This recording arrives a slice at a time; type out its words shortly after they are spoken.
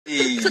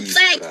Did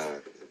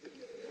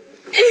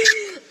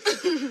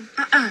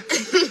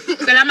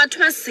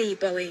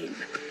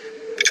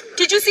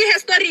you see her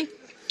story?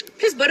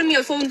 Please borrow me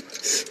your phone.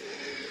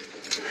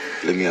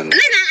 Let me I can't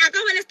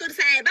story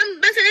say.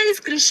 Bam send a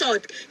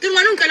screenshot. Then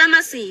one uncle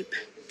masip.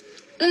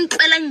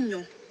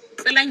 Pelanyo.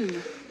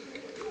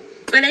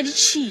 Peladi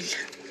chill.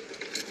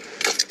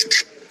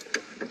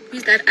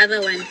 Who's that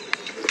other one?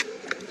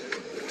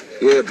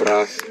 Yeah,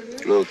 bruv.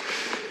 Look.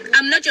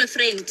 I'm not your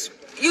friend.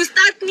 You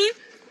start me.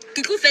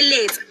 Kiko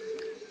fellet.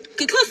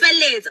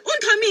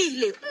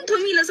 Untomile.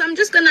 So I'm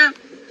just gonna.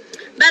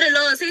 But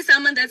say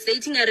someone that's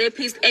dating a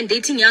rapist and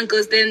dating young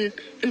girls then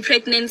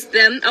impregnates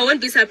them. I won't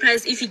be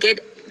surprised if you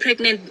get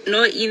pregnant,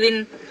 nor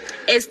even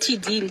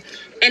STD.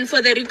 And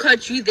for the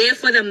record, you there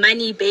for the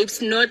money,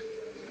 babes. No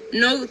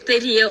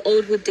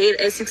 30-year-old would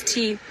date a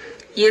 60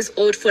 years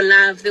old for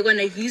love. They're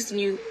gonna use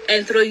you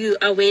and throw you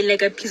away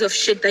like a piece of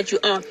shit that you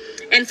are.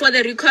 And for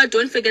the record,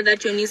 don't forget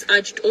that your niece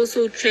Arch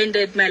also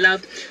trended, my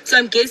love. So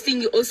I'm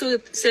guessing you also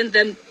sent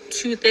them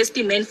to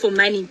thirsty men for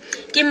money.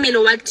 Give me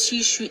what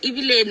tissue,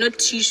 even not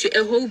tissue,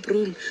 a whole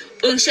broom.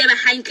 Now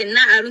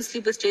I don't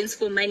sleep with gents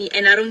for money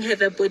and I don't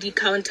have a body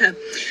counter.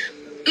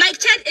 My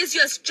chat is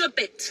you're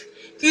stupid.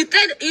 You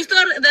thought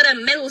that a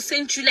man will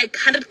send you like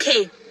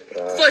 100K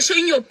for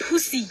showing your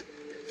pussy.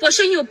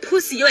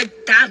 You're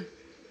dumb.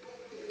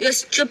 You're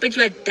stupid,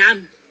 you're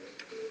dumb.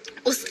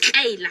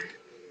 Uskaila.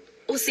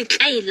 When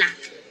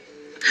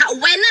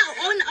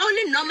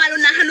only normal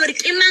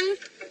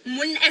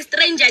moon a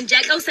stranger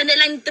jack I send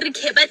like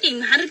 3K but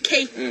in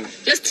 100K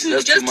just to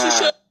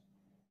show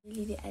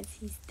really the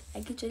artist.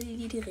 I could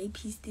really the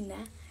rapist in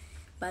that.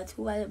 But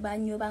who are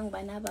banyo bang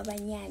bana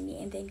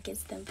babanyani and then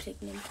gets them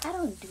pregnant. I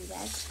don't do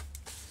that.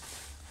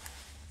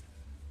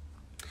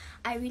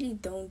 I really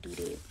don't do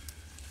that.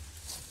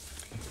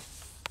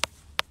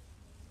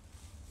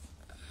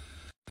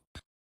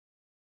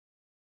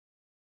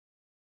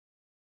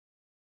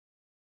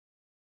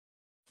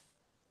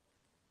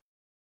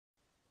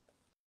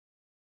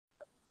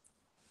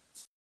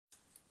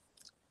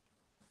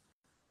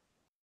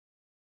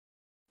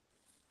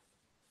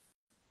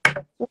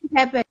 What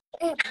happened?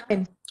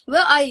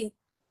 Where are you?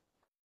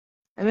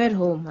 I'm at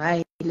home.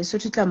 Let's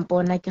watch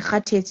Tampona.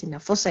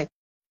 For sec.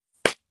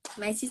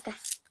 My sister.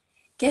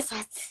 Guess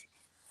what?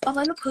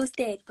 Paballo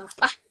posted,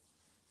 Papa.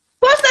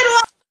 Posted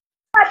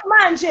what,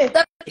 man?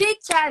 The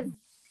pictures.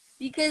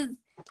 Because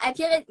I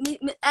can't.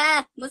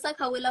 Musa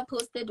Kawela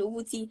posted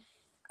Uti.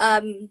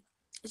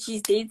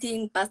 She's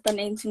dating Pastor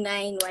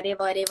 99,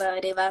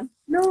 whatever.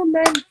 No,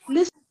 man.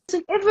 Listen,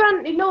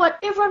 everyone, you know what?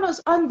 Everyone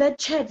was on that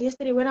chat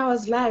yesterday when I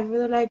was live. They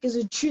were like, is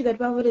it true that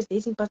Papa is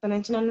dating Pastor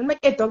 99? I'm like,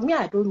 hey, dog, me,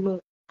 I don't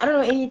know. I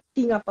don't know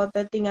anything about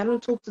that thing. I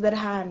don't talk to that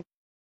hand.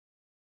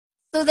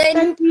 So then,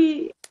 thank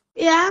you.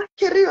 Yeah,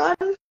 carry on.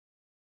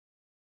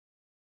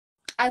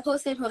 I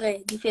posted her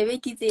the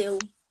favorite kids.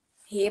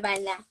 Hey,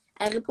 bana.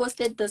 I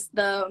reposted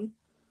the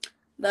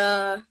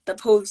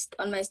post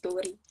on my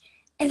story,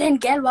 and then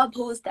girl what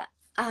posted.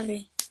 At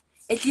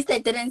least I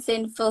didn't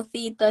send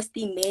filthy,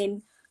 thirsty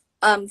men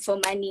for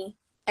money.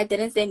 I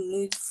didn't send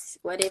nudes,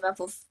 whatever,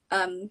 for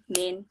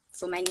men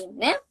for money.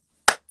 Né?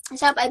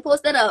 Sharp, I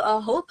posted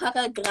a whole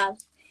paragraph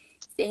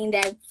saying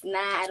that nah,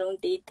 I don't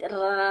date.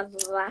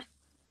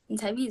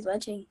 Interview is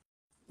watching.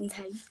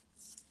 Interview.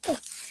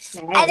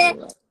 And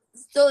then,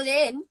 so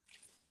then,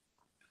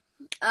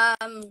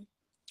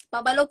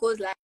 Paballo goes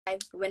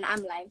live when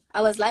I'm live.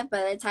 I was live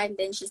by the time.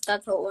 Then she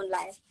starts her own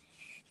live.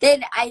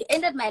 Then I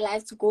ended my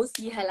live to go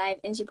see her live,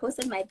 and she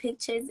posted my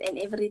pictures and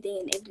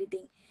everything.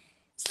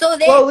 So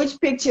then, whoa, which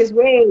pictures?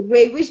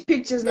 Wait, which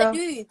pictures the now?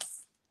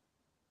 dudes.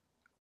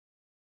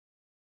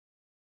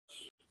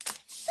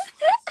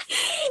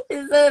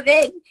 So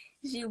then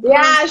she posted,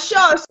 yeah,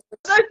 sure,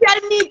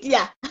 social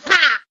media.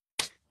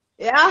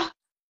 Yeah.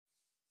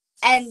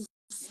 And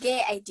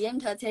yeah, I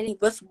DM'd her telling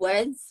with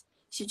words.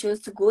 She chose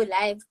to go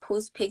live,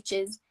 post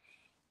pictures,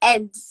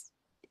 and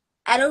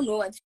I don't know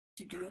what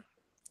to do.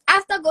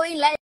 After going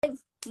live,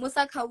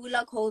 Musa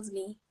Kawula calls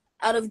me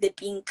out of the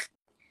pink.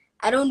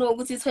 I don't know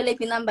what his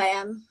number I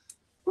am.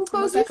 Who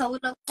calls Musa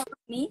Kawula calls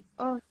me.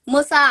 Oh.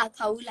 Musa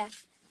Kawula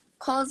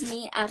calls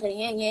me.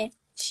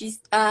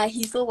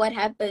 He saw what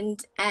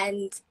happened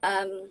and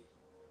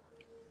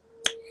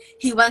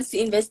he wants to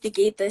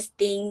investigate this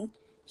thing.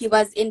 He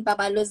was in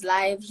Paballo's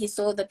live. He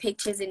saw the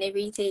pictures and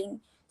everything.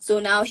 So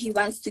now he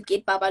wants to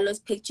get Paballo's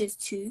pictures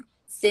too,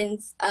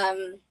 since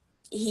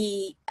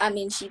she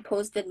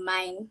posted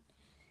mine.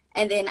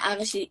 And then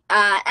why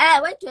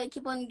do I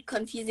keep on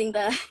confusing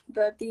the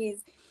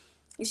things?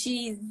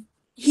 He's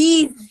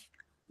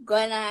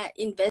gonna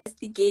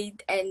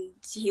investigate and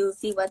he'll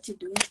see what to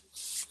do.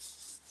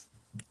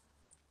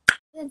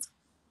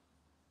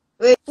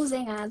 Wait, is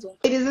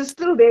it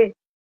still there?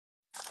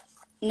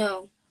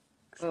 No.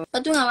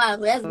 But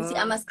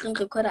I'm a screen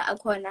recorder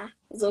akhona.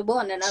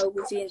 Uzobona nawe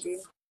ukuthi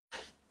uyenzeni.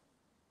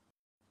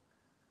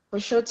 For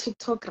sure,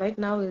 TikTok right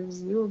now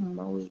is you,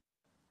 Maui.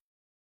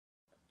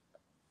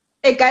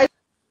 Hey guys,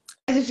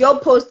 if y'all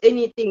post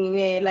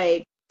anything,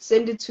 like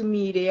send it to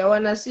me. I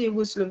wanna see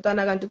who's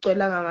lumtana kanti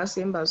ucwelanga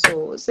ngasemba.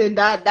 So send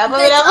that. That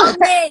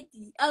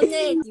I'll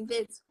need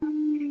it.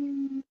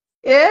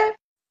 Yeah.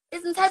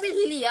 Isn't that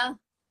really? Yeah.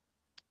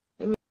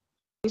 Let me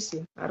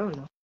see. I don't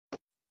know.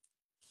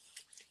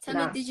 Tell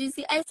me, did you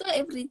see? I saw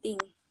everything.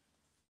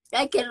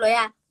 Like a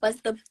lawyer was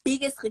the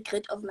biggest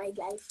regret of my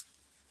life.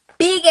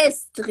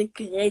 Biggest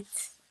regret.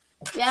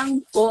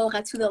 Young boy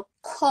to the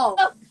core.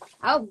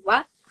 Oh,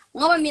 what?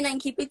 Ngoba mina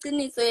ngikhipha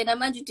iqiniso yena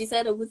manje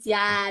decide ukuthi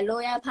ya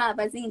lawyer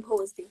phapa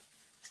zingiposte.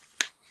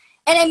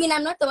 And I mean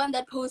I'm not the one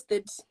that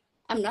posted.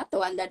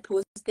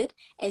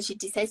 And she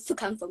decides to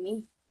come for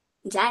me.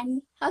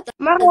 Njani? How the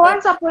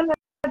Once upon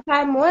a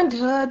time when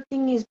her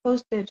thing is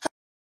posted,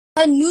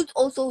 her nudes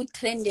also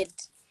trended.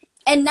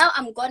 And now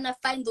I'm gonna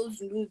find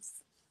those nudes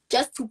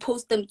just to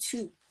post them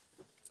too.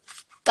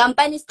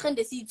 Companies trend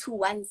the C2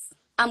 once.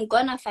 I'm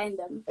gonna find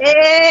them.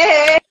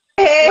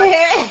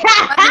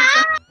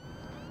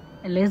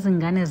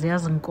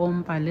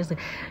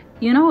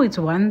 You know, it's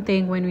one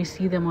thing when we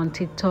see them on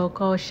TikTok.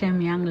 Oh,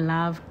 Shem Young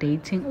love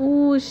dating.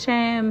 Oh,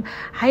 Shem.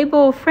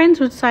 Haibo, friends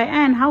with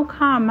Cyan. How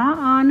come?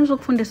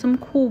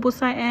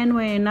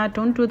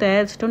 Don't do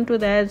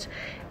that.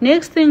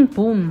 Next thing,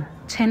 boom,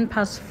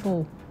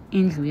 4:10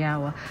 in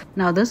Luyawa.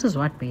 Now, this is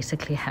what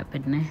basically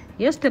happened. Ne?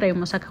 Yesterday,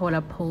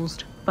 Musakawa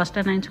post,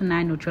 Pastor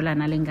 929 Ujola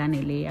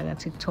Nalingane le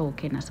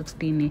TikTok in a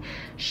 16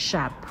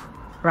 sharp,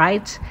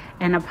 right?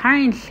 And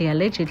apparently,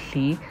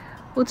 allegedly,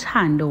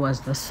 Thando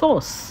was the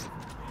source.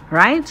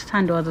 Right?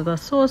 Thando was the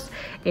source.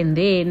 And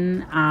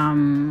then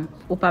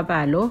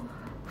Paballo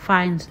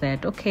finds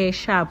that, okay,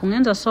 sharp.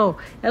 So,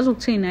 as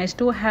I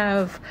still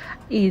have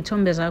so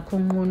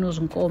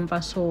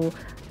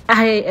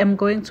I am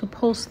going to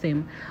post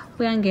them.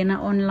 We are going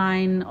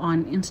online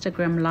on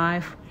Instagram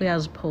Live. We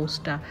as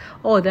poster.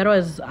 Oh, that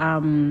was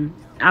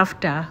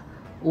after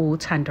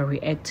Thando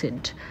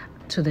reacted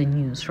to the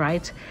news,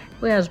 right?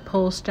 We as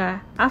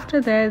poster.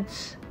 After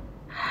that,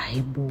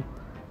 Haibu.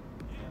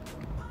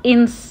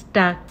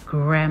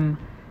 Instagram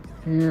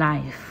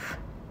Live.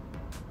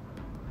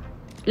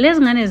 Do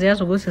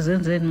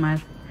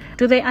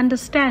they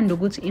understand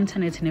ukuthi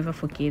internet never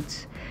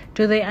forgets?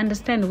 Do they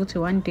understand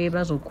ukuthi one day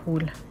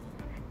bazokhula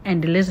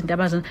and listen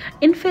to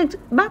in fact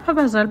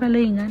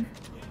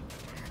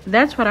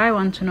that's what I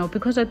want to know,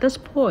 because at this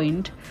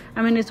point,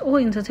 I mean, it's all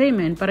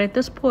entertainment, but at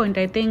this point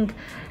I think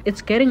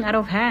it's getting out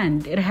of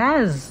hand. It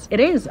is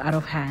out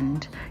of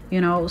hand,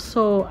 you know.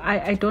 So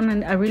I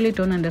really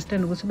don't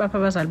understand why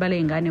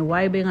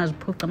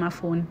bengaziphuca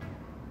amafoni.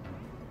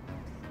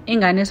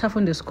 Ingane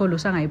esafunda isikolo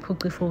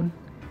sangayiphuca ifoni.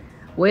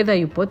 Whether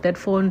you bought that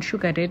phone,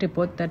 sugar daddy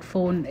bought that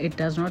phone, it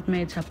does not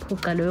matter.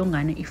 Phuca leyo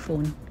ngane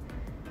ifoni.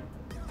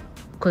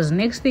 Because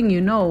next thing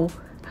you know,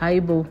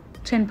 haibo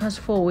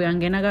 4:10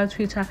 uyangena ka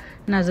Twitter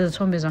nazo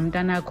izithombe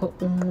zamntanakho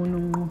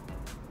unqunu.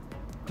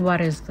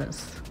 What is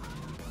this?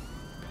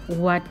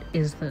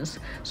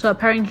 So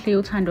apparently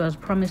Thando was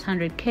promised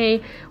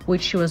 100k,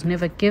 which she was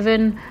never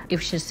given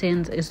if she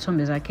sends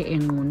izithombe zakhe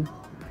enqunu.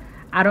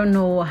 I don't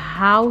know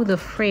how the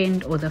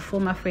friend or the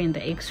former friend,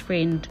 the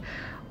ex-friend,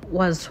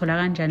 was thola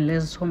kanjani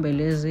lezi thombe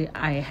lezi.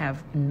 I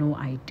have no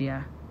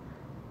idea.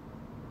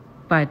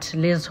 But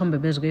lezi thombe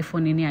bezu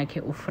kwefonini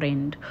yakhe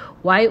ufriend.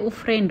 Why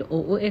ufriend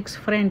or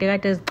ex-friend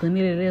ekade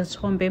ezigcinile lezi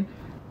thombe?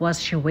 Was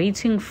she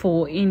waiting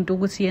for into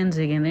ukuthi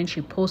yenzeke and then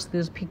she posts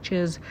these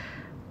pictures?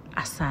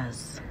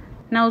 Asaz.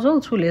 Now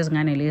those two lezi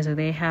ngane lezi,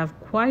 they have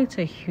quite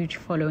a huge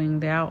following.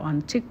 They are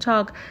on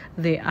TikTok,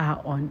 they are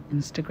on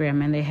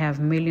Instagram, and they have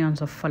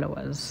millions of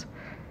followers.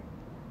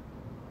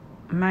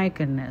 My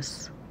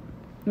goodness.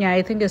 Yeah,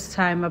 I think it's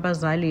time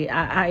abazali.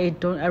 I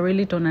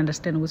really don't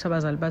understand ukuthi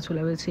abazali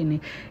bathula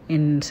bethini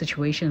in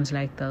situations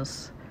like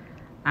this.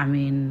 I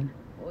mean,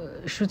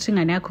 shooting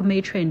ngane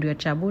yakho trend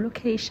uyajabula,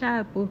 okay,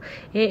 sharp.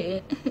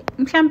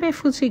 Mhlambe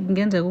futhi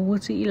kungenzeka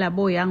ukuthi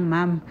ilabo young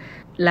mom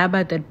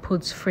laba that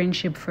puts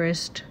friendship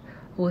first.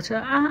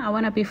 I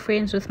want to be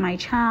friends with my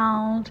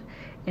child,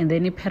 and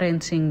then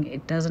parenting,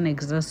 it doesn't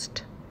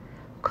exist.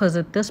 Because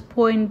at this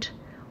point,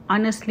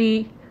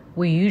 honestly,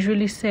 we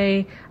usually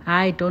say,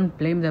 I don't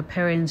blame the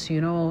parents,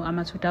 you know, I'm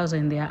a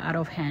 2000, they are out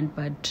of hand.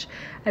 But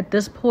at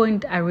this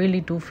point, I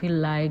really do feel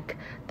like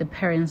the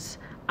parents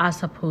are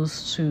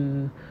supposed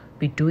to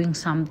be doing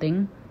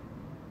something.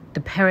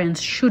 The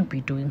parents should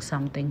be doing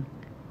something.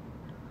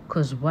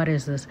 Because what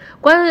is this?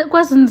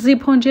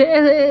 Kwazinzipho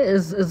nje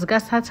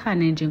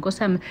zikasathane nje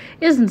nkosami,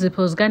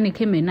 izinzipho zika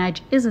Nicki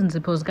Minaj,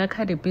 izinzipho zika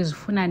Cardi B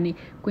zifunani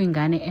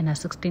kwingane ena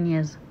 16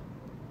 years.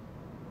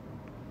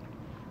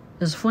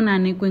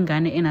 Zifunani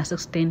kwingane ena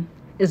 16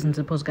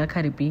 izinzipho zika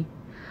Cardi B.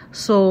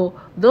 So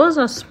those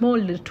are small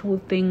little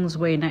things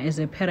where as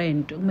a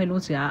parent kumele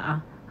uthi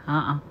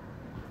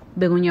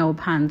bekunyawo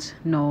phansi.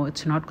 No,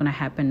 it's not going to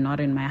happen,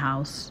 not in my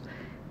house.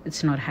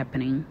 It's not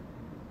happening.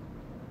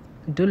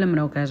 Do let me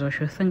know, guys, what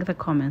you think in the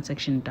comment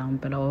section down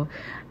below.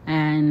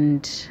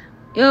 And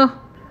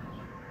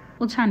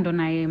Thando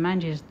naye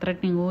manje is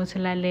threatening ukuthi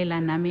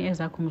lalela nami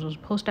ezakho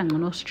ngizoziposta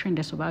ngcono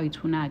sitrenda soba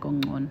yithuna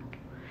kongcono.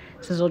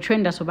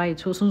 Sizotrenda soba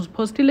yithu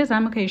sizipostile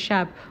zami okay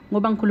sharp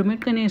ngoba ngikhuluma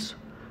iqiniso.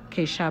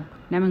 okay sharp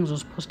nami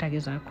ngizosiposta ke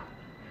zakho.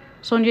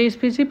 So nje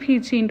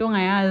isiphithiphithi into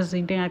ongayazi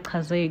into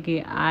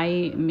engachazeki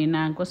hayi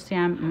mina nkosi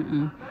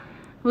yami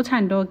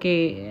uThando ke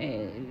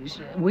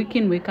week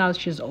in week out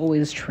she's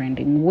always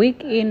trending.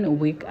 Week in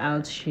week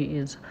out she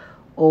is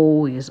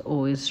always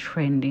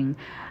trending.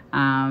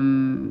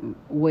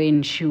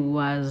 When she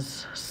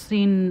was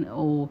seen,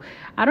 or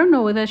I don't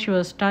know whether she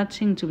was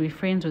starting to be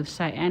friends with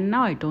Sai, and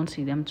now I don't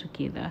see them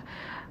together,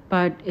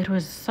 but it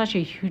was such a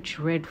huge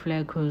red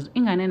flag because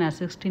ingane na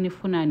 16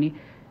 ifunani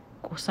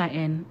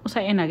kuSaen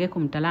akekho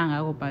mdala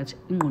ngako but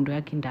ingqondo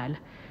yakhe indala,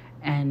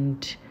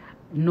 and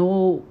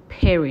no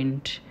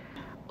parent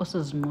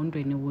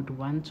osezingqondweni would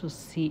want to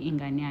see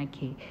ingane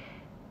yakhe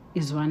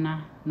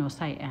izwana no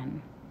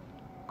Saen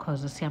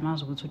because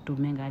siyamazi ukuthi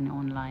udume ngane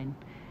online.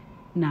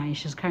 Now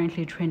she's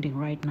currently trending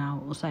right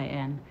now,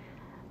 Usayan,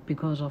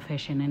 because of her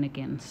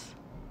shenanigans.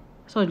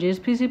 So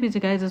just pity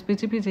guys, it's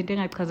pity into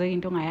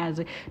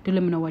ngayazi. Do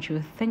let me know what you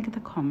think in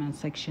the comment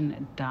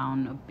section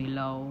down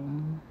below.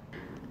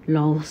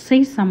 Lol,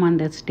 say someone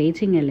that's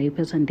dating a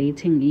layperson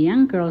dating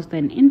young girls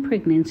then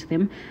impregnates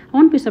them. I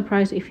won't be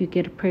surprised if you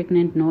get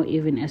pregnant, nor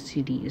even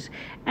STDs.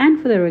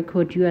 And for the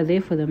record, you are there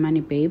for the money,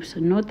 babes.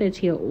 No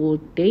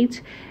 30-year-old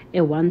date a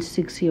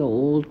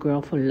 16-year-old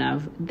girl for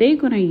love. They're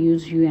gonna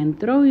use you and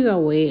throw you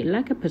away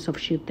like a piece of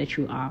shit that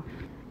you are.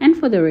 And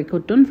for the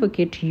record, don't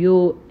forget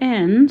your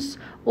aunts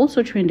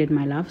also trended,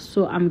 my love.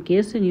 So I'm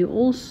guessing you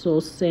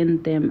also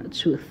send them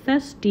to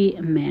thirsty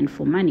men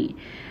for money.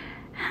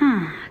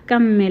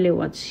 Kamele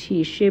what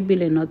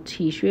shebile not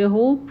tish a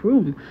whole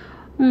broom.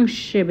 I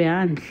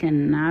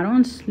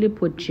don't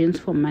sleep with gents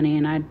for money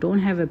and I don't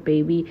have a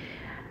baby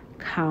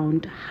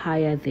count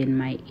higher than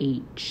my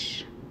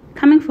age.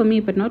 Coming for me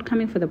but not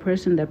coming for the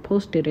person that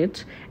posted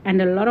it,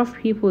 and a lot of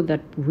people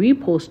that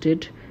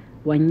reposted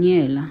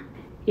Wanyela.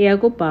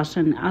 Go pass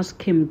and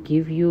ask him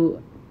give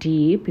you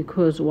D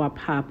because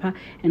wapapa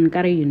and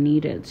gotta you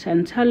need it,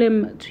 and tell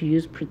him to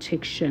use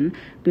protection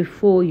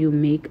before you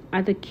make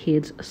other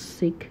kids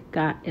sick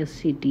ka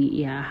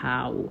STD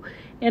how.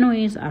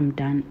 Anyways, I'm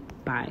done.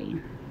 Bye.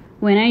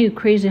 When are you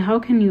crazy? How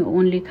can you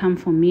only come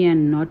for me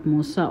and not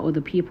Musa or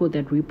the people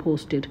that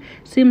reposted?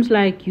 Seems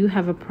like you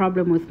have a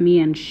problem with me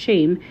and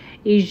shame.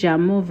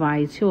 Ijamo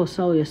vai or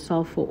sell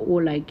yourself for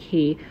all I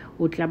care.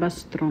 Utlaba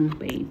strong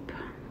babe.